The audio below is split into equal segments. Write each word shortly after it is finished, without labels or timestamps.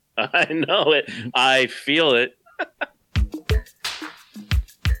I know it. I feel it.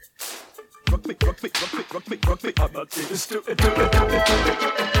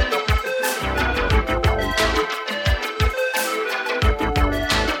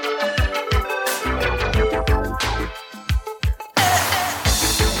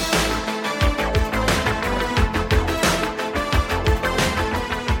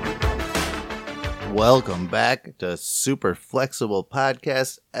 Welcome back to Super Flexible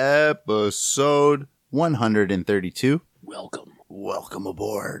Podcast, episode 132. Welcome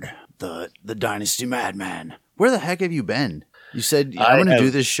aboard, the Dynasty Madman. Where the heck have you been? You said, I'm going to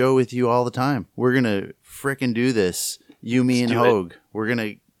do this show with you all the time. We're going to frickin' do this. You, me, and Hogue. We're going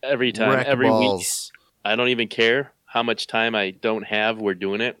to every time, every balls. week. I don't even care how much time I don't have. We're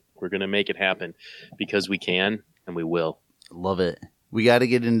doing it. We're going to make it happen because we can and we will. Love it. We got to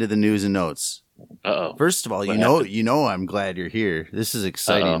get into the news and notes. Uh-oh. First of all, you know I'm glad you're here. This is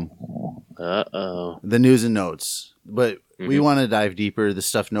exciting. Uh-oh. The news and notes. But we want to dive deeper, the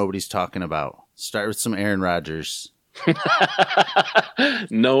stuff nobody's talking about. Start with some Aaron Rodgers.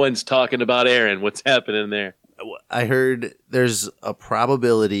 No one's talking about Aaron. What's happening there? I heard there's a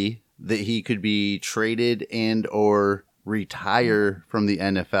probability that he could be traded and or retire from the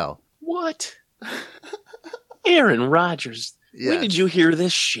NFL. What? Aaron Rodgers. Yes. When did you hear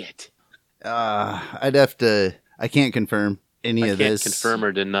this shit? I can't confirm any of this. I can't confirm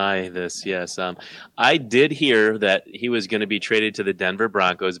or deny this, yes. I did hear that he was going to be traded to the Denver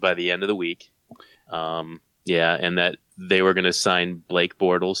Broncos by the end of the week. And that they were going to sign Blake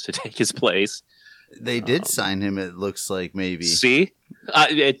Bortles to take his place. They did sign him, it looks like, maybe. See?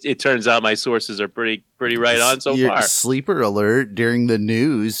 It turns out my sources are pretty right on so far. Sleeper alert during the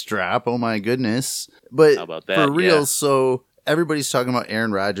news drop. Oh, my goodness. But how about that? For real, yeah. So everybody's talking about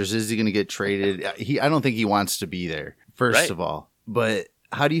Aaron Rodgers. Is he going to get traded? I don't think he wants to be there, first of all. But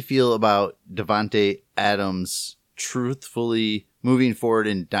how do you feel about Davante Adams truthfully moving forward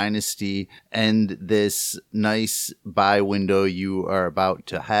in Dynasty and this nice buy window you are about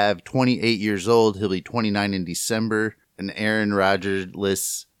to have? 28 years old. He'll be 29 in December. An Aaron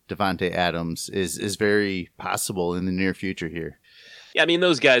Rodgers-less Davante Adams is very possible in the near future here. Yeah, I mean,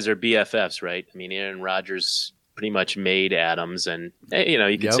 those guys are BFFs, right? I mean, Aaron Rodgers pretty much made Adams, and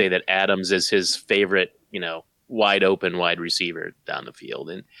you could say that Adams is his favorite, wide open wide receiver down the field.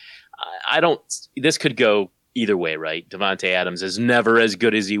 And this could go either way, right? Davante Adams is never as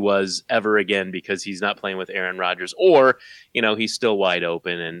good as he was ever again because he's not playing with Aaron Rodgers, or he's still wide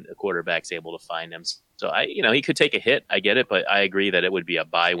open and a quarterback's able to find him. So he could take a hit. I get it, but I agree that it would be a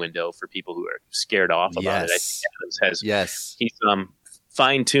buy window for people who are scared off about it. I think Adams he's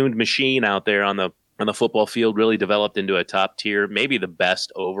fine-tuned machine out there on the football field, really developed into a top tier, maybe the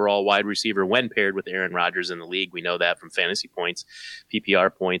best overall wide receiver when paired with Aaron Rodgers in the league. We know that from fantasy points,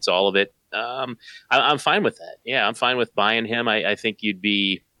 PPR points, all of it. I'm fine with that. Yeah, I'm fine with buying him. I think you'd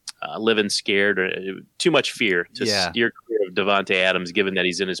be living scared or too much fear to steer clear of Davante Adams, given that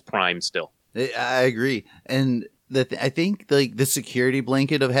he's in his prime still. I agree. And I think the security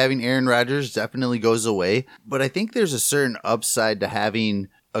blanket of having Aaron Rodgers definitely goes away. But I think there's a certain upside to having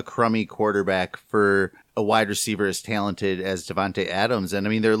a crummy quarterback for a wide receiver as talented as Davante Adams. And I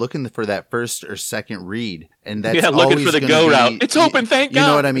mean, they're looking for that first or second read. And that's looking for the go route. It's open, thank God. You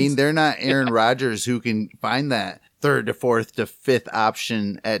know what I mean? They're not Aaron Rodgers who can find that third to fourth to fifth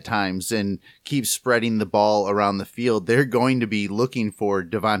option at times and keep spreading the ball around the field. They're going to be looking for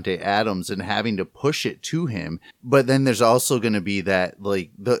Davante Adams and having to push it to him. But then there's also going to be that,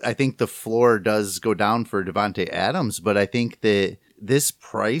 I think the floor does go down for Davante Adams, but I think that this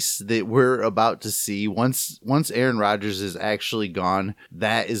price that we're about to see, once Aaron Rodgers is actually gone,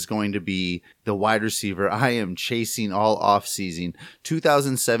 that is going to be the wide receiver I am chasing all offseason.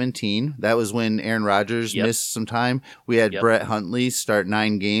 2017, that was when Aaron Rodgers missed some time. We had Brett Hundley start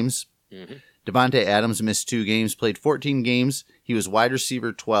 9 games. Mm-hmm. Davante Adams missed 2 games, played 14 games. He was wide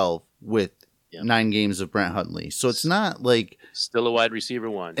receiver 12 with 9 games of Brett Hundley. So it's not like... Still a wide receiver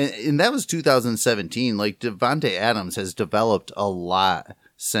 1. And that was 2017. Davante Adams has developed a lot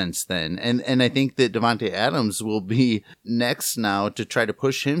since then. And I think that Davante Adams will be next now to try to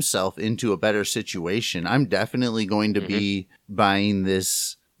push himself into a better situation. I'm definitely going to be buying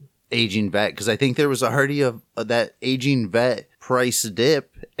this aging vet because I think there was already that aging vet price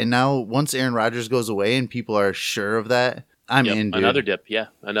dip. And now once Aaron Rodgers goes away and people are sure of that, I'm in, dude. Another dip,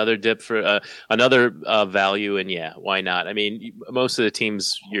 another dip for another value, and why not? I mean, most of the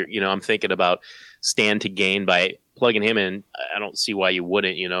teams, I'm thinking about stand to gain by plugging him in. I don't see why you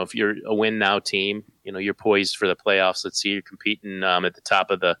wouldn't. If you're a win now team, you're poised for the playoffs. Let's see, you're competing at the top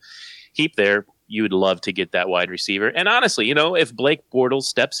of the heap there. you would love to get that wide receiver. And honestly, if Blake Bortles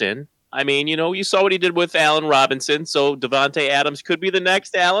steps in, I mean, you saw what he did with Allen Robinson, so Davante Adams could be the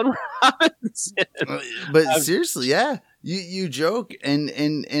next Allen Robinson. But seriously, yeah, you joke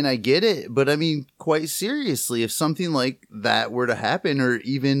and I get it, but I mean, quite seriously, if something like that were to happen, or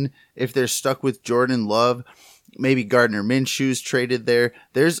even if they're stuck with Jordan Love, maybe Gardner Minshew's traded there,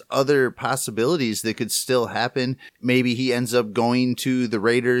 there's other possibilities that could still happen. Maybe he ends up going to the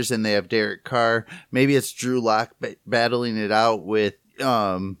Raiders and they have Derek Carr. Maybe it's Drew Lock battling it out with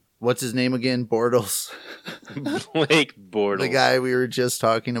what's his name again? Bortles. Blake Bortles. The guy we were just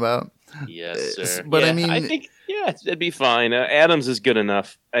talking about. Yes, sir. But yeah, I mean, I think, it'd be fine. Adams is good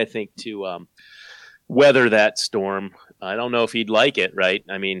enough, I think, to weather that storm. I don't know if he'd like it, right?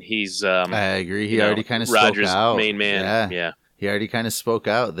 I mean, he's... I agree. He already kind of spoke out. Main man. Yeah. He already kind of spoke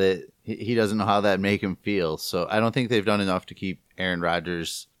out that he doesn't know how that make him feel. So I don't think they've done enough to keep Aaron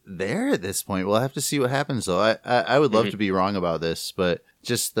Rodgers there at this point. We'll have to see what happens, though. I would love to be wrong about this, but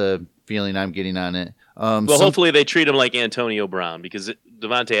just the feeling I'm getting on it. Hopefully they treat him like Antonio Brown, because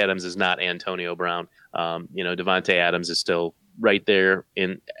Davante Adams is not Antonio Brown. Davante Adams is still right there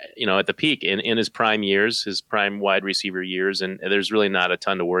in, at the peak in his prime years, his prime wide receiver years. And there's really not a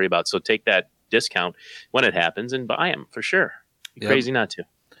ton to worry about. So take that discount when it happens and buy him for sure. Be crazy not to.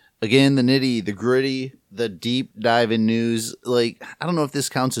 Again, the nitty, the gritty, the deep dive in news. Like, I don't know if this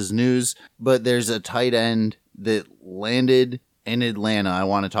counts as news, but there's a tight end that landed in Atlanta I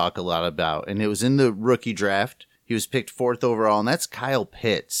want to talk a lot about. And it was in the rookie draft. He was picked 4th overall, and that's Kyle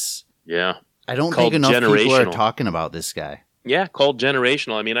Pitts. Yeah. I don't think enough people are talking about this guy. Yeah, called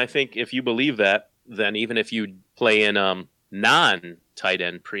generational. I mean, I think if you believe that, then even if you play in non-tight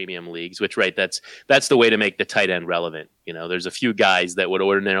end premium leagues, which, right, that's the way to make the tight end relevant. There's a few guys that would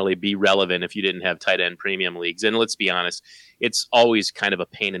ordinarily be relevant if you didn't have tight end premium leagues. And let's be honest, it's always kind of a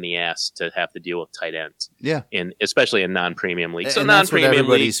pain in the ass to have to deal with tight ends. Yeah. Especially in non-premium leagues. So and that's what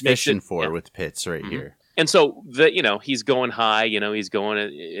everybody's leagues fishing for with Pitts right here. And so he's going high, he's going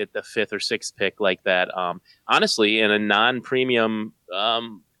at the 5th or 6th pick like that. Honestly, in a non-premium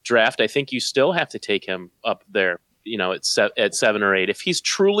draft, I think you still have to take him up there, at 7 or 8. If he's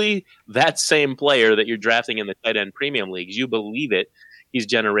truly that same player that you're drafting in the tight end premium leagues, you believe it, he's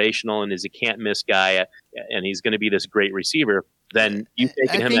generational and is a can't miss guy, and he's going to be this great receiver, then you've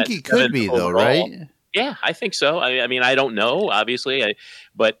taken him. I think he could be overall. Though, right? Yeah, I think so. I mean, I don't know, obviously,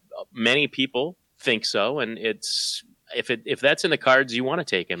 but many people think so, and it's if that's in the cards, you want to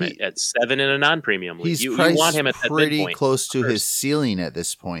take him at 7 in a non-premium league. He's you want him at that pretty midpoint close to his ceiling at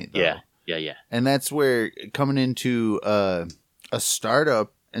this point, though. Yeah. And that's where coming into a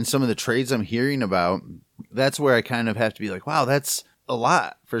startup and some of the trades I'm hearing about, that's where I kind of have to be like, wow, that's a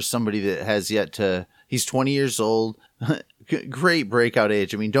lot for somebody that has yet to. He's 20 years old, great breakout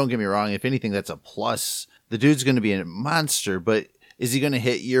age. I mean, don't get me wrong. If anything, that's a plus. The dude's going to be a monster, but is he going to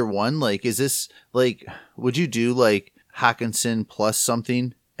hit year one? Like, is this like, would you do like Hawkinson plus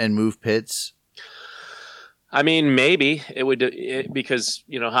something and move Pitts? I mean, maybe it would because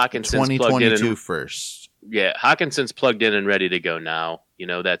Hawkinson's 2022 first. Yeah, Hawkinson's plugged in and ready to go now.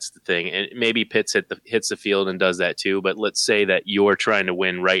 That's the thing, and maybe Pitts hits the field and does that too. But let's say that you're trying to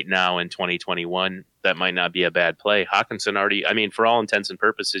win right now in 2021, that might not be a bad play. Hawkinson already, I mean, for all intents and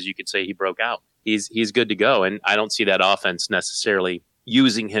purposes, you could say he broke out. He's good to go, and I don't see that offense necessarily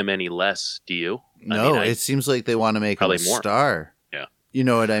using him any less. Do you? No, it seems like they want to make him a star. Yeah. You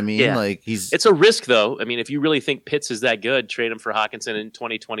know what I mean? Yeah. Like it's a risk, though. I mean, if you really think Pitts is that good, trade him for Hawkinson in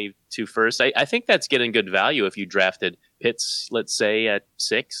 2022 first. I think that's getting good value if you drafted Pitts, let's say at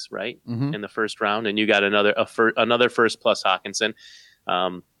 6, right, in the first round, and you got another first plus Hawkinson.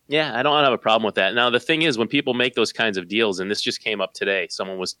 Yeah, I don't have a problem with that. Now, the thing is, when people make those kinds of deals, and this just came up today,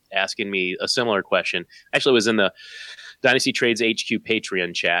 someone was asking me a similar question. Actually, it was in the Dynasty Trades HQ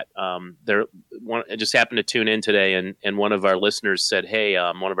Patreon chat. I just happened to tune in today, and one of our listeners said, "Hey,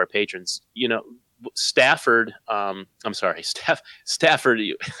 one of our patrons, Stafford. Stafford.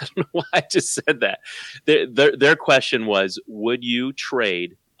 I don't know why I just said that. Their question was, would you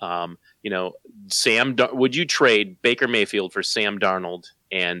trade, would you trade Baker Mayfield for Sam Darnold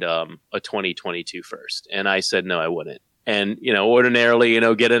and a 2022 first?" And I said, no, I wouldn't. And, ordinarily,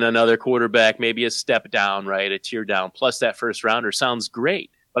 getting another quarterback, maybe a step down, right? A tier down, plus that first rounder sounds great.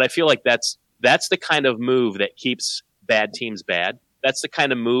 But I feel like that's the kind of move that keeps bad teams bad. That's the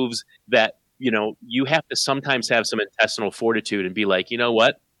kind of moves that, you have to sometimes have some intestinal fortitude and be like, you know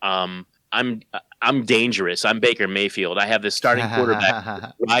what? I'm dangerous. I'm Baker Mayfield. I have this starting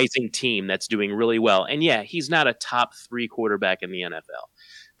quarterback, rising team that's doing really well. And yeah, he's not a top 3 quarterback in the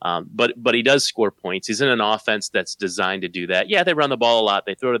NFL. But he does score points. He's in an offense that's designed to do that. Yeah, they run the ball a lot.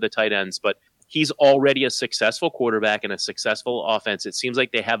 They throw to the tight ends, but he's already a successful quarterback and a successful offense. It seems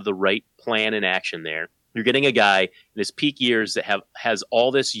like they have the right plan in action there. You're getting a guy in his peak years that has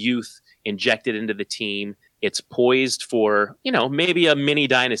all this youth injected into the team. It's poised for, maybe a mini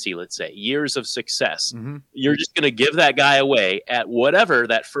dynasty, let's say, years of success. Mm-hmm. You're just going to give that guy away at whatever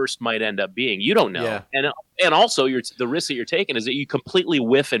that first might end up being. You don't know. Yeah. And also the risk that you're taking is that you completely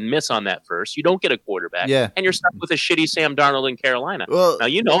whiff and miss on that first. You don't get a quarterback. Yeah. And you're stuck with a shitty Sam Darnold in Carolina. Well, now,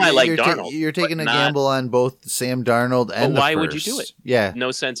 I like Darnold. You're taking a gamble on both Sam Darnold and why would you do it? Yeah. No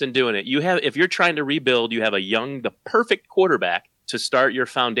sense in doing it. If you're trying to rebuild, you have the perfect quarterback to start your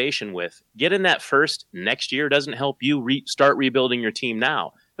foundation with. Get in that first. Next year doesn't help you start rebuilding your team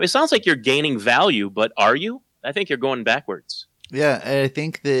now. I mean, it sounds like you're gaining value, but are you? I think you're going backwards. Yeah, I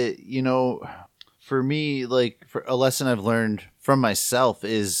think that, for me, for a lesson I've learned from myself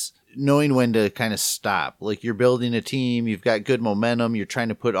is knowing when to kind of stop. Like, you're building a team, you've got good momentum, you're trying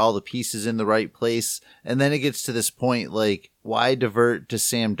to put all the pieces in the right place, and then it gets to this point, why divert to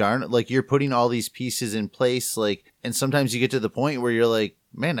Sam Darnold? You're putting all these pieces in place, and sometimes you get to the point where you're like,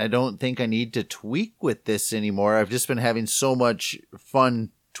 man, I don't think I need to tweak with this anymore. I've just been having so much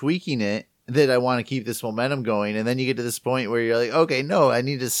fun tweaking it that I want to keep this momentum going. And then you get to this point where you're like, okay, no, I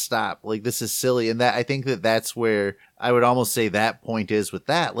need to stop. This is silly. And I think that's where I would almost say that point is with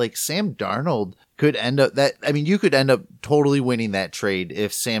that. Sam Darnold could end up you could end up totally winning that trade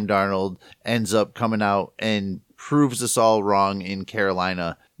if Sam Darnold ends up coming out and proves us all wrong in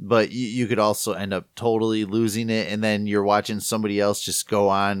Carolina. But you could also end up totally losing it. And then you're watching somebody else just go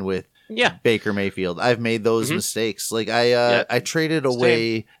on with Baker Mayfield. I've made those mistakes. I traded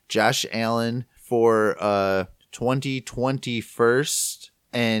away Josh Allen for 2020 first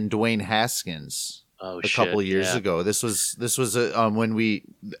and Dwayne Haskins a couple of years ago. This was when this was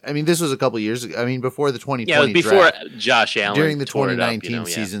a couple of years ago. I mean, before the 2020 it was before draft, Josh Allen during the 2019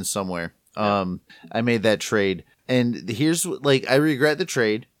 season somewhere. I made that trade, and here's I regret the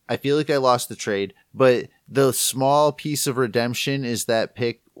trade. I feel like I lost the trade, but the small piece of redemption is that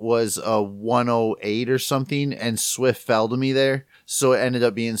pick was a 108 or something, and Swift fell to me there. So it ended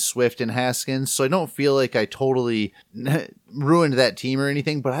up being Swift and Haskins. So I don't feel like I totally ruined that team or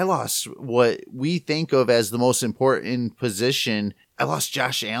anything, but I lost what we think of as the most important position. I lost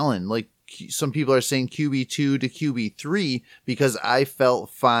Josh Allen. Some people are saying QB2 to QB3 because I felt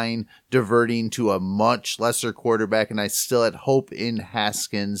fine diverting to a much lesser quarterback, and I still had hope in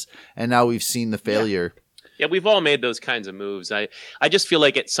Haskins, and now we've seen the failure. Yeah, we've all made those kinds of moves. I just feel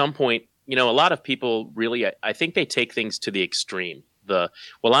like at some point, a lot of people really, I think they take things to the extreme.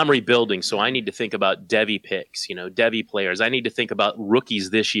 I'm rebuilding, so I need to think about Devy picks, Devy players. I need to think about rookies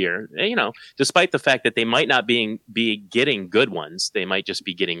this year, despite the fact that they might not be getting good ones. They might just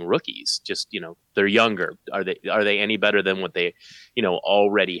be getting rookies. Just, they're younger. Are they any better than what they,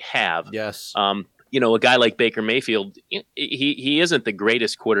 already have? Yes. A guy like Baker Mayfield, he isn't the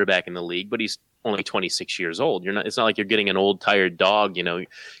greatest quarterback in the league, but he's only 26 years old. It's not like you're getting an old tired dog. You're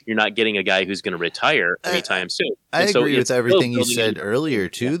not getting a guy who's going to retire anytime soon. I agree with everything you said earlier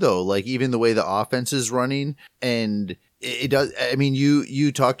too, though. Even the way the offense is running, and it does. I mean,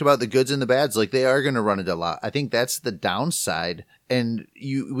 you talked about the goods and the bads. They are going to run it a lot. I think that's the downside. And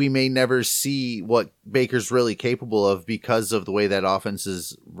we may never see what Baker's really capable of because of the way that offense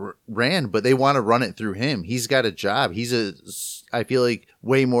is ran, but they want to run it through him. He's got a job. I feel like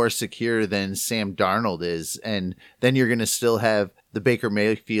way more secure than Sam Darnold is. And then you're going to still have the Baker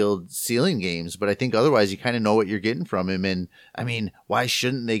Mayfield ceiling games, but I think otherwise you kind of know what you're getting from him. And I mean, why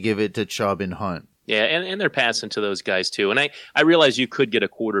shouldn't they give it to Chubb and Hunt? Yeah, and they're passing to those guys too. And I realize you could get a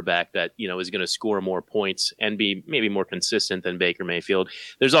quarterback that, is going to score more points and be maybe more consistent than Baker Mayfield.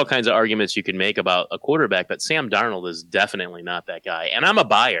 There's all kinds of arguments you can make about a quarterback, but Sam Darnold is definitely not that guy. And I'm a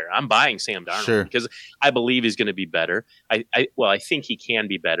buyer. I'm buying Sam Darnold because I believe he's going to be better. I think he can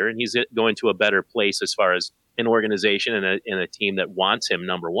be better, and he's going to a better place as far as an organization and a team that wants him,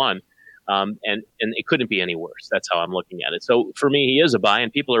 number one. And it couldn't be any worse. That's how I'm looking at it. So for me, he is a buy,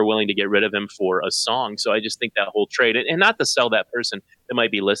 and people are willing to get rid of him for a song. So I just think that whole trade, and not to sell that person that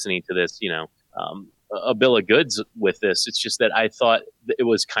might be listening to this, a bill of goods with this. It's just that I thought it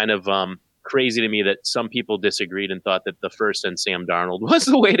was kind of crazy to me that some people disagreed and thought that the first and Sam Darnold was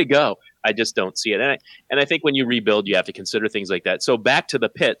the way to go. I just don't see it. And I think when you rebuild, you have to consider things like that. So back to the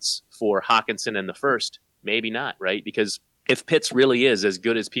Pitts for Hockenson and the first, maybe not, right? Because if Pitts really is as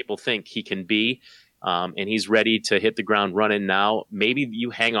good as people think he can be, and he's ready to hit the ground running now, maybe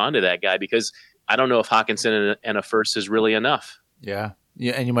you hang on to that guy, because I don't know if Hockenson and a first is really enough. Yeah,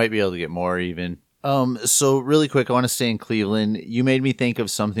 and you might be able to get more even. So really quick, I want to stay in Cleveland. You made me think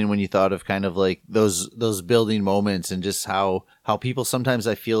of something when you thought of kind of those building moments, and just how people sometimes,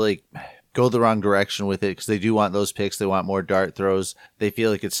 I feel like go the wrong direction with it because they do want those picks. They want more dart throws. They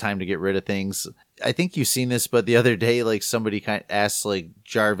feel like it's time to get rid of things. I think you've seen this, but the other day, like somebody kind of asked like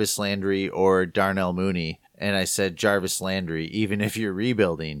Jarvis Landry or Darnell Mooney. And I said, Jarvis Landry, even if you're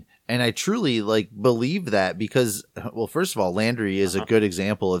rebuilding. And I truly like believe that because, well, first of all, Landry is a good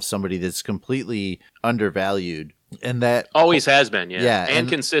example of somebody that's completely undervalued. And that always has been. Yeah. And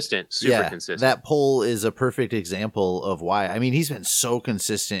consistent, super consistent. That poll is a perfect example of why. I mean, he's been so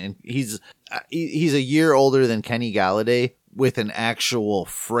consistent, and he's a year older than Kenny Galladay with an actual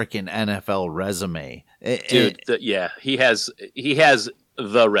frickin' NFL resume. Dude, he has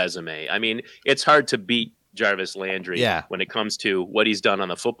the resume. I mean, it's hard to beat Jarvis Landry when it comes to what he's done on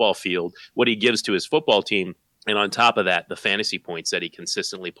the football field, what he gives to his football team. And on top of that, the fantasy points that he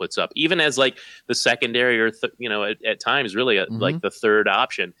consistently puts up, even as like the secondary or, at times really like the third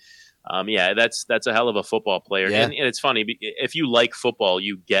option. That's a hell of a football player. Yeah. And it's funny, if you like football,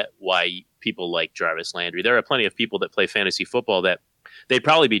 you get why people like Jarvis Landry. There are plenty of people that play fantasy football that they'd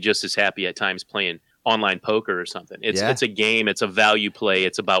probably be just as happy at times playing online poker or something. It's a game. It's a value play.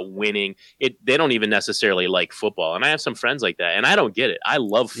 It's about winning. They don't even necessarily like football. And I have some friends like that, and I don't get it. I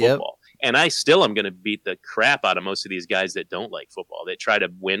love football. And I still am going to beat the crap out of most of these guys that don't like football, that try to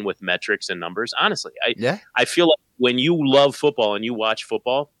win with metrics and numbers. Honestly, I feel like when you love football and you watch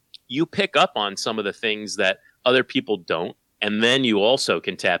football, you pick up on some of the things that other people don't. And then you also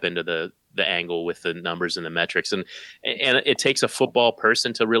can tap into the angle with the numbers and the metrics. And it takes a football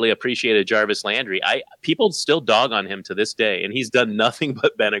person to really appreciate a Jarvis Landry. People still dog on him to this day, and he's done nothing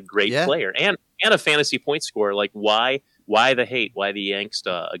but been a great player and a fantasy point scorer. Like, why the hate? Why the angst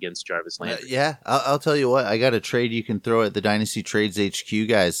against Jarvis Landry? I'll tell you what. I got a trade you can throw at the Dynasty Trades HQ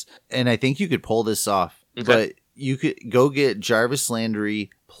guys, and I think you could pull this off. Okay. But you could go get Jarvis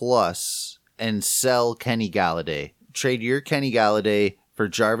Landry plus and sell Kenny Galladay. Trade your Kenny Galladay for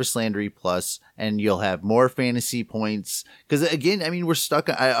Jarvis Landry plus, and you'll have more fantasy points. Because again, I mean, we're stuck.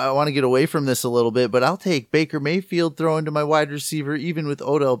 I want to get away from this a little bit, but I'll take Baker Mayfield throwing to my wide receiver, even with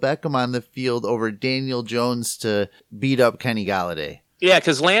Odell Beckham on the field, over Daniel Jones to beat up Kenny Galladay. Yeah,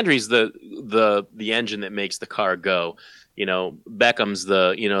 because Landry's the engine that makes the car go. Beckham's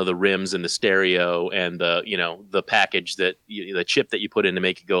the rims and the stereo and the package that the chip that you put in to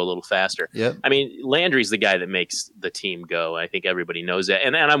make it go a little faster. Yep. I mean, Landry's the guy that makes the team go. I think everybody knows that.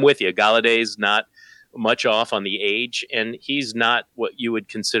 And I'm with you. Galladay's not much off on the age, and he's not what you would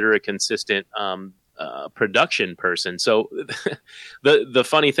consider a consistent production person. So the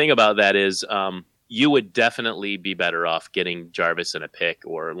funny thing about that is you would definitely be better off getting Jarvis in a pick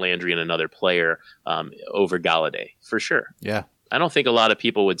or Landry and another player over Galladay, for sure. Yeah. I don't think a lot of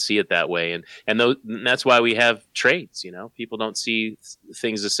people would see it that way. And that's why we have trades, People don't see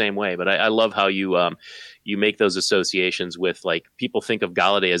things the same way. But I love how you make those associations with, like, people think of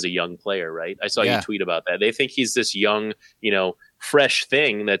Galladay as a young player, right? I saw you tweet about that. They think he's this young, fresh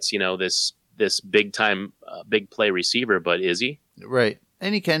thing that's, this big time, big play receiver. But is he? Right.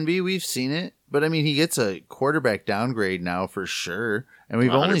 And he can be. We've seen it. But, I mean, he gets a quarterback downgrade now for sure. And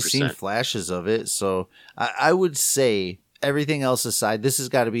we've 100%. Only seen flashes of it. So I would say, everything else aside, this has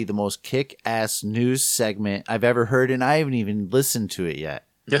got to be the most kick-ass news segment I've ever heard. And I haven't even listened to it yet.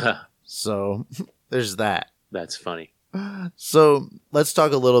 Yeah. So there's that. That's funny. So let's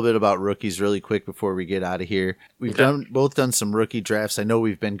talk a little bit about rookies really quick before we get out of here. We've both done some rookie drafts. I know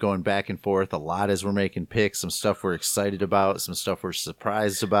we've been going back and forth a lot as we're making picks. Some stuff we're excited about, some stuff we're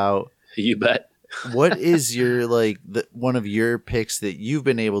surprised about. You bet. What is your one of your picks that you've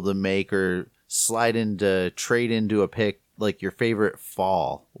been able to make or trade into a pick, like your favorite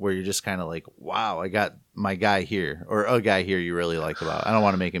fall, where you're just kind of like, wow, I got my guy here, or a guy here you really like about? I don't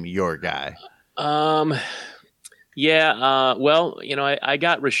want to make him your guy. Well, I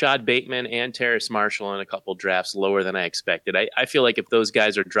got Rashad Bateman and Terrace Marshall in a couple drafts lower than I expected. I feel like if those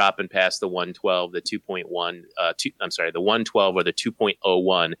guys are dropping past the 112, the 2.1, the 112 or the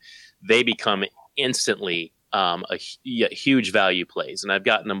 2.01, they become instantly huge value plays. And I've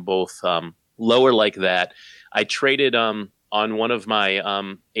gotten them both lower like that. I traded on one of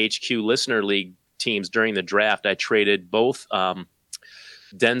my HQ Listener League teams during the draft. I traded both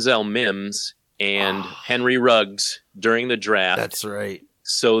Denzel Mims and Henry Ruggs during the draft. That's right.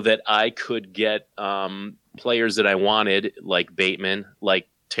 So that I could get players that I wanted, like Bateman, like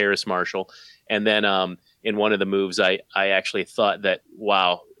Terrace Marshall. And then in one of the moves, I actually thought that,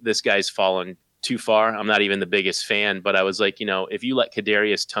 wow, this guy's fallen too far. I'm not even the biggest fan, but I was like, if you let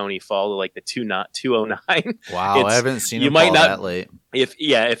Kadarius Toney fall to like the 209. Wow, I haven't seen him fall that late.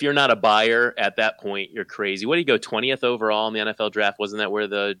 If you're not a buyer at that point, you're crazy. What did he go 20th overall in the NFL draft? Wasn't that where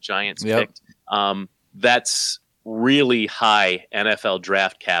the Giants picked? That's really high NFL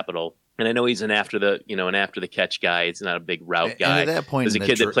draft capital. And I know he's an after the catch guy. He's not a big route guy. And at that point, there's in a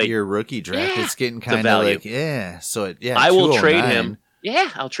kid that played your rookie draft, it's getting kind of value. like, yeah. So I will trade him.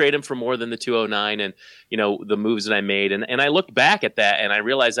 Yeah, I'll trade him for more than the 209 and, the moves that I made. And I looked back at that and I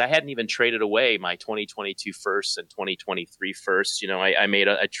realized I hadn't even traded away my 2022 firsts and 2023 firsts.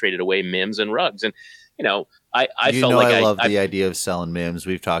 I traded away Mims and Ruggs. And, I felt like I love the idea of selling Mims.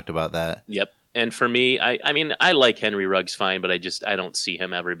 We've talked about that. Yep. And for me, I like Henry Ruggs fine, but I don't see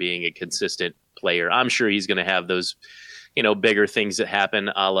him ever being a consistent player. I'm sure he's going to have those, bigger things that happen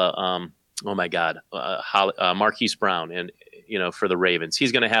a la, oh my God, Marquise Brown and, for the Ravens.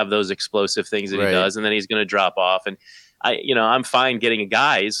 He's going to have those explosive things that he does, and then he's going to drop off. And I'm fine getting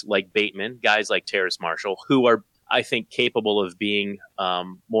guys like Bateman, guys like Terrace Marshall, who are, I think, capable of being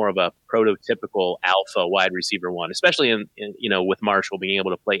more of a prototypical alpha wide receiver one, especially in with Marshall being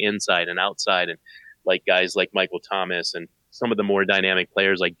able to play inside and outside, and like guys like Michael Thomas and some of the more dynamic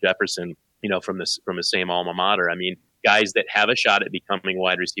players like Jefferson, from the same alma mater. I mean, guys that have a shot at becoming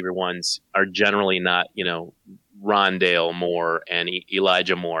wide receiver ones are generally not, Rondale Moore and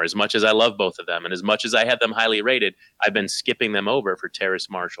Elijah Moore. As much as I love both of them and as much as I had them highly rated, I've been skipping them over for Terrace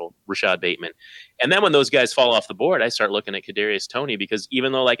Marshall, Rashad Bateman. And then when those guys fall off the board, I start looking at Kadarius Toney, because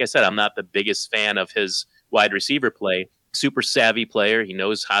even though, like I said, I'm not the biggest fan of his wide receiver play, super savvy player. He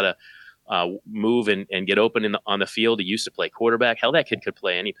knows how to move and get open on the field. He used to play quarterback. Hell, that kid could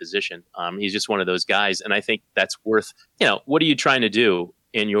play any position. He's just one of those guys. And I think that's worth, what are you trying to do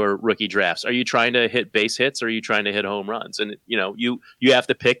in your rookie drafts? Are you trying to hit base hits, or are you trying to hit home runs? And, you have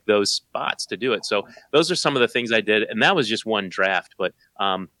to pick those spots to do it. So those are some of the things I did. And that was just one draft, but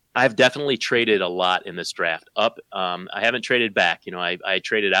I've definitely traded a lot in this draft up. I haven't traded back. I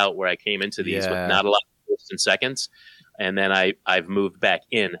traded out where I came into these with not a lot of firsts and seconds. And then I've moved back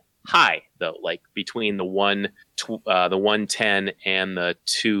in high, though, like between the 110 and the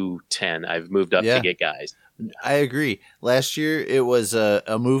 210. I've moved up to get guys. I agree. Last year, it was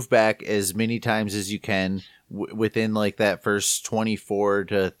a move back as many times as you can within like that first 24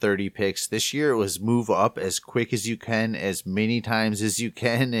 to 30 picks. This year, it was move up as quick as you can, as many times as you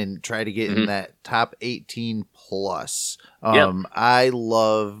can, and try to get in that top 18 plus. I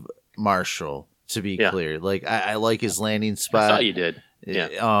love Marshall, to be clear. Like, I like his landing spot. I thought you did.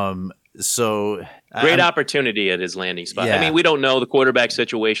 Yeah. So great opportunity at his landing spot. Yeah. I mean, we don't know the quarterback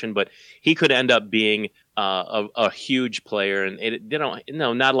situation, but he could end up being a huge player, and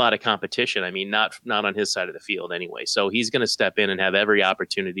not a lot of competition. I mean, not on his side of the field anyway. So he's going to step in and have every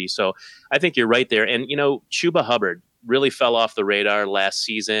opportunity. So I think you're right there. And Chuba Hubbard really fell off the radar last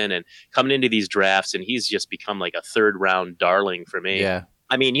season, and coming into these drafts, and he's just become like a third round darling for me. Yeah.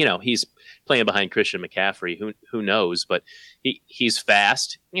 I mean, he's playing behind Christian McCaffrey. Who knows? But he's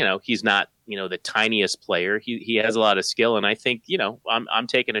fast. He's not the tiniest player. He has a lot of skill, and I think I'm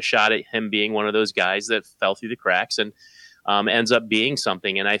taking a shot at him being one of those guys that fell through the cracks and ends up being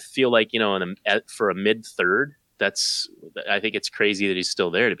something. And I feel like for a mid third, I think it's crazy that he's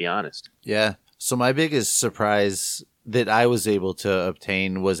still there, to be honest. Yeah. So my biggest surprise that I was able to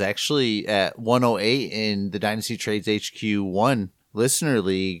obtain was actually at 108 in the Dynasty Trades HQ1 Listener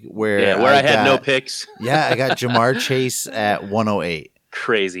League, where I had no picks. I got Jamar Chase at 108.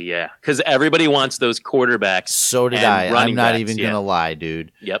 Crazy, yeah. Because everybody wants those quarterbacks. So did I. I'm not even going to lie,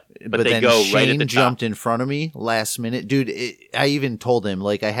 dude. Yep. But they then go Shane right at the top. Jumped in front of me last minute. Dude, I even told him,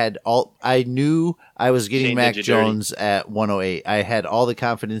 like, I knew I was getting Shane Mac Jones at 108. I had all the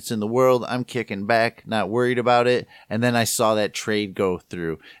confidence in the world. I'm kicking back, not worried about it. And then I saw that trade go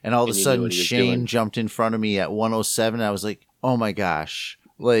through. And all of a sudden, Shane jumped in front of me at 107. I was like, oh my gosh.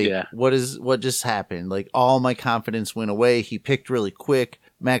 Like, what just happened? Like, all my confidence went away. He picked really quick.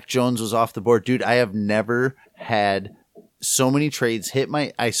 Mac Jones was off the board. Dude, I have never had so many trades hit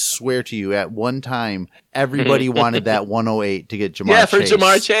I swear to you, at one time, everybody wanted that 108 to get Jamar Chase. Yeah, for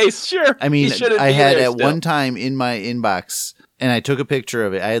Jamar Chase, sure. I mean, I had at one time in my inbox, and I took a picture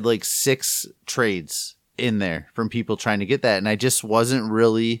of it, I had like 6 trades in there from people trying to get that, and I just wasn't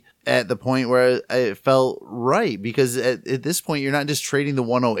really at the point where it felt right, because at this point you're not just trading the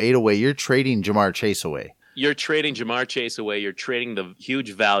 108 away, you're trading Jamar Chase away. You're trading Jamar Chase away. You're trading the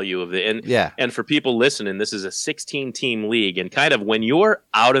huge value of it. And for people listening, this is a 16-team league, and kind of when you're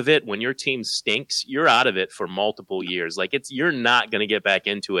out of it, when your team stinks, you're out of it for multiple years. Like, you're not going to get back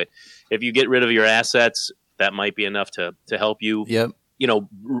into it. If you get rid of your assets, that might be enough to help you. Yep.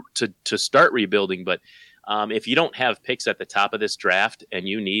 To start rebuilding. But if you don't have picks at the top of this draft and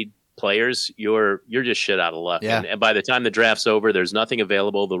you need players, you're just shit out of luck. Yeah. And by the time the draft's over, there's nothing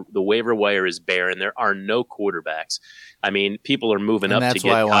available. The waiver wire is bare, and there are no quarterbacks. I mean, people are moving up to get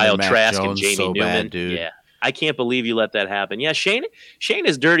Kyle Trask and Jamie Newman. Dude. Yeah. I can't believe you let that happen. Yeah, Shane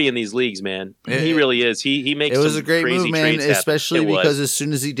is dirty in these leagues, man. He really is. He makes. It was some a great crazy move, man. trades happen. Especially because as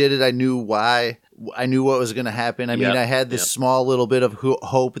soon as he did it, I knew why. I knew what was going to happen. I mean, I had this small little bit of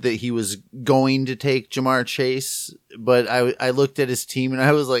hope that he was going to take Ja'Marr Chase, but I looked at his team and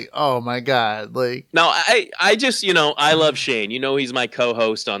I was like, oh my God. Like, no, I just, I love Shane. He's my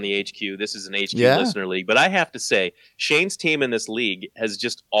co-host on the HQ. This is an HQ listener league, but I have to say Shane's team in this league has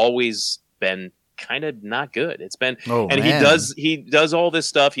just always been kind of not good. It's been, he does all this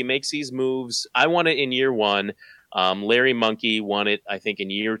stuff. He makes these moves. I won it in year 1. Larry Monkey won it, I think, in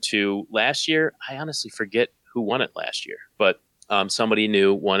year 2. Last year, I honestly forget who won it last year, but somebody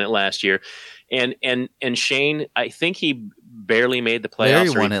new won it last year. And Shane, I think he barely made the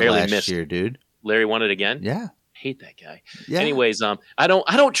playoffs. Larry won it last year, dude. Larry won it again? Yeah. Hate that guy. Yeah. Anyways, I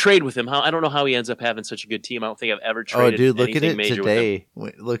don't trade with him. I don't know how he ends up having such a good team. I don't think I've ever traded. Oh, dude, look at it today.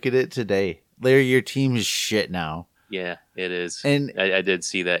 Look at it today. Larry, your team is shit now. Yeah, it is. And I did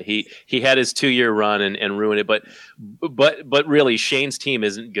see that. He had his 2-year run and ruined it, but really Shane's team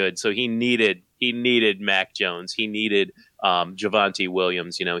isn't good. So he needed Mac Jones. He needed Javonte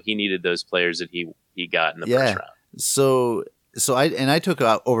Williams. He needed those players that he got in the first round. So I took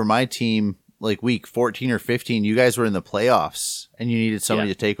over my team like week 14 or 15. You guys were in the playoffs and you needed somebody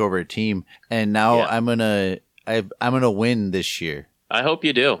to take over a team. And now I'm gonna win this year. I hope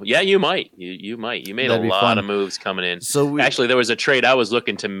you do. Yeah, you might. You might. You made a lot of moves coming in. So actually, there was a trade I was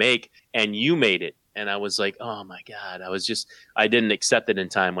looking to make, and you made it. And I was like, oh my God. I didn't accept it in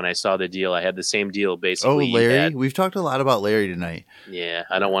time when I saw the deal. I had the same deal basically. Oh, Larry? We've talked a lot about Larry tonight. Yeah,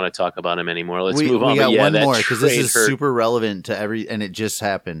 I don't want to talk about him anymore. Let's move on. We got one more because this is super relevant to and it just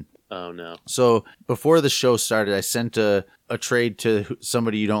happened. Oh, no. So before the show started, I sent a trade to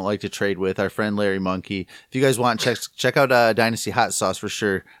somebody you don't like to trade with, our friend Larry Monkey. If you guys want, check out Dynasty Hot Sauce for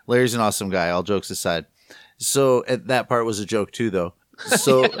sure. Larry's an awesome guy, all jokes aside. So that part was a joke too, though.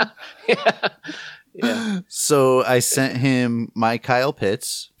 So, yeah. So I sent him my Kyle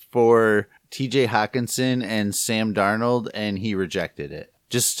Pitts for TJ Hawkinson and Sam Darnold, and he rejected it.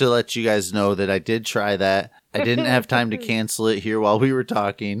 Just to let you guys know that I did try that. I didn't have time to cancel it here while we were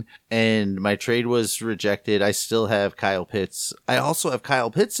talking, and my trade was rejected. I still have Kyle Pitts. I also have Kyle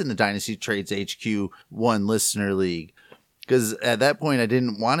Pitts in the Dynasty Trades HQ 1 listener league, because at that point I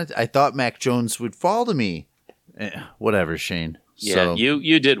didn't want it. I thought Mac Jones would fall to me. Whatever, Shane. Yeah, so,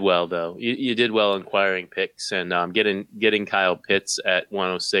 you did well though. You did well acquiring picks and getting Kyle Pitts at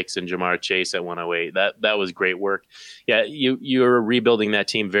 106 and Ja'Marr Chase at 108. That was great work. Yeah, you were rebuilding that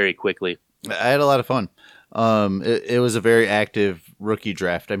team very quickly. I had a lot of fun. It was a very active rookie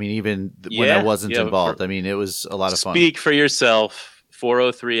draft. I mean, even when I wasn't involved, I mean, it was a lot of fun. Speak for yourself.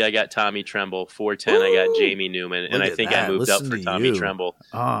 403, I got Tommy Tremble. 410, I got Jamie Newman, and I think I moved up for Tommy Tremble.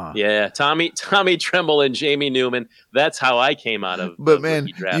 Yeah, Tommy Tremble and Jamie Newman. That's how I came out of. But man,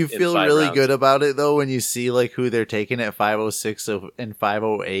 you feel really rounds. good about it though when you see like who they're taking at 506 and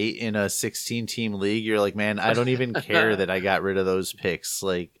 508 in a 16-team league. You're like, man, I don't even care that I got rid of those picks.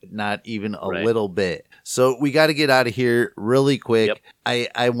 Like, not even a little bit. So we got to get out of here really quick. Yep.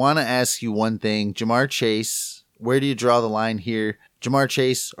 I want to ask you one thing, Ja'Marr Chase. Where do you draw the line here? Ja'Marr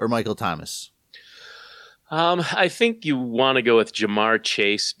Chase or Michael Thomas? I think you want to go with Ja'Marr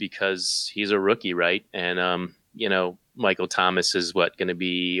Chase because he's a rookie, right? And, Michael Thomas is going to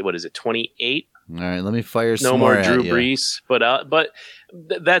be, 28? All right, let me fire some no more Drew at you. Brees. But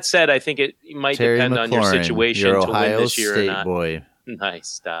that said, I think it might depend on your situation your to Ohio win this year State or not. Boy. Nice,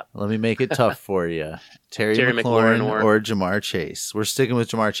 stop. Let me make it tough for you. Terry McLaurin or Ja'Marr Chase. We're sticking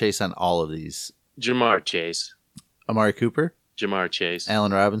with Ja'Marr Chase on all of these. Ja'Marr Chase. Amari Cooper? Ja'Marr Chase.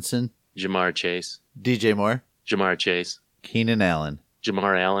 Allen Robinson? Ja'Marr Chase. DJ Moore? Ja'Marr Chase. Keenan Allen?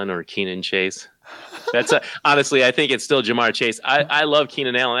 Jamar Allen or Keenan Chase. That's honestly, I think it's still Ja'Marr Chase. I love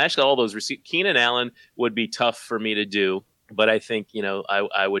Keenan Allen. Actually, all those Keenan Allen would be tough for me to do, but I think,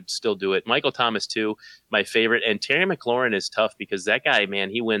 I would still do it. Michael Thomas too, my favorite. And Terry McLaurin is tough because that guy, man,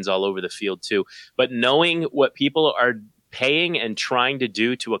 he wins all over the field too. But knowing what people are paying and trying to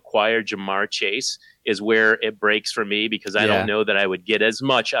do to acquire Ja'Marr Chase is where it breaks for me because I don't know that I would get as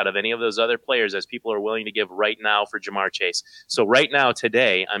much out of any of those other players as people are willing to give right now for Ja'Marr Chase. So right now,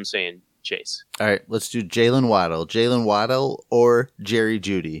 today, I'm saying Chase. All right, let's do Jalen Waddle. Jalen Waddle or Jerry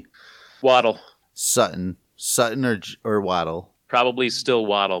Jeudy? Waddle. Sutton or Waddle? Probably still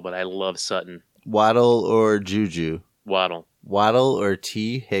Waddle, but I love Sutton. Waddle or Juju? Waddle. Waddle or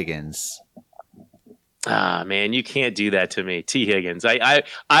T. Higgins? Ah, man, you can't do that to me. T. Higgins.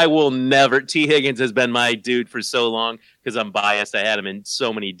 I will never. T. Higgins has been my dude for so long because I'm biased. I had him in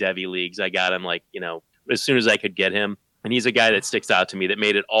so many Devy leagues. I got him as soon as I could get him. And he's a guy that sticks out to me that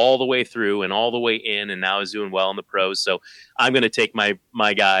made it all the way through and all the way in and now is doing well in the pros. So I'm going to take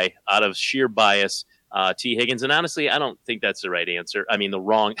my guy out of sheer bias, T. Higgins. And honestly, I don't think that's the right answer. I mean, I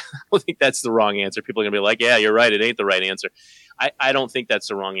don't think that's the wrong answer. People are going to be like, yeah, you're right. It ain't the right answer. I don't think that's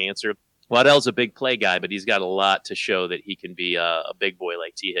the wrong answer. Waddell's a big play guy, but he's got a lot to show that he can be a big boy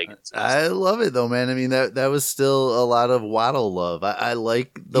like T. Higgins. I love it though, man. I mean, that was still a lot of Waddle love. I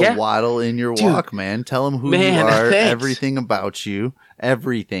like the Waddle in your walk, man. Tell him who you are, thanks. Everything about you,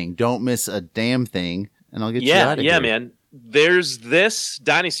 everything. Don't miss a damn thing, and I'll get you out of here. Yeah, man. There's this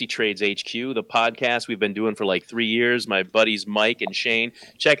Dynasty Trades HQ, the podcast we've been doing for like 3 years. My buddies Mike and Shane.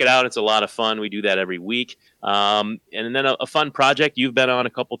 Check it out. It's a lot of fun. We do that every week. And then a fun project you've been on a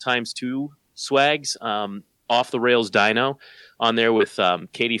couple times too, Swags. Off the Rails Dyno on there with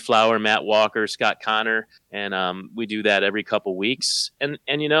Katie Flower, Matt Walker, Scott Connor. And we do that every couple weeks. And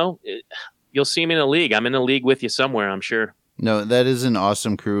you'll see me in a league. I'm in a league with you somewhere, I'm sure. No, that is an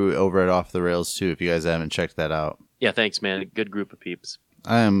awesome crew over at Off the Rails too, if you guys haven't checked that out. Yeah, thanks, man. Good group of peeps.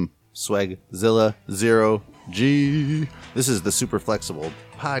 I am Swagzilla 0G. This is the Super Flexible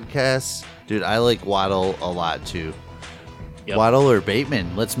Podcast. Dude, I like Waddle a lot, too. Yep. Waddle or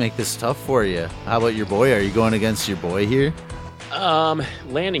Bateman? Let's make this tough for you. How about your boy? Are you going against your boy here?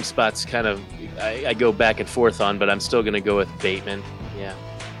 Landing spots kind of, I go back and forth on, but I'm still going to go with Bateman. Yeah.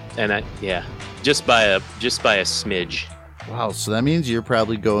 And just by a smidge. Wow, so that means you're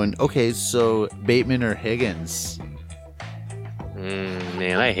probably going, okay, so Bateman or Higgins?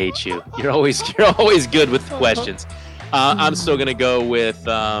 Man, I hate you. You're always good with questions. I'm still gonna go with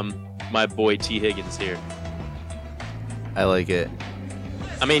my boy T. Higgins here. I like it.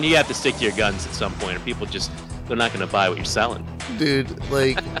 I mean, you have to stick to your guns at some point, or people they're not gonna buy what you're selling. Dude,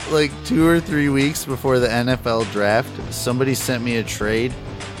 like 2 or 3 weeks before the NFL draft, somebody sent me a trade.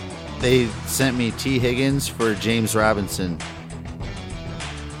 They sent me T. Higgins for James Robinson.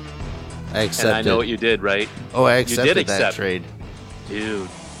 I accepted. And I know what you did, right? Oh, I accepted that trade. Dude,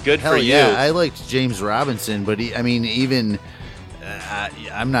 good Hell for you. Yeah, I liked James Robinson, but I'm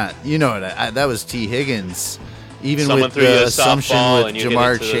not. You know what? That was T. Higgins. Even Someone with the assumption with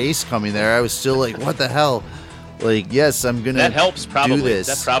Jamar Chase coming there, I was still like, what the hell? Like, yes, I'm gonna do this.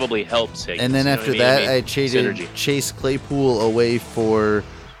 That probably helps Higgins. And then after that, I traded Chase Claypool away for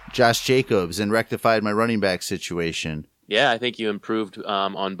Josh Jacobs and rectified my running back situation. Yeah, I think you improved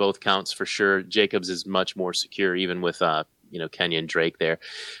on both counts for sure. Jacobs is much more secure, even with Kenyon Drake there.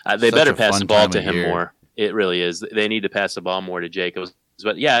 They better pass the ball to him more. It really is. They need to pass the ball more to Jacobs.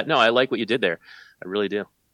 But yeah, no, I like what you did there. I really do.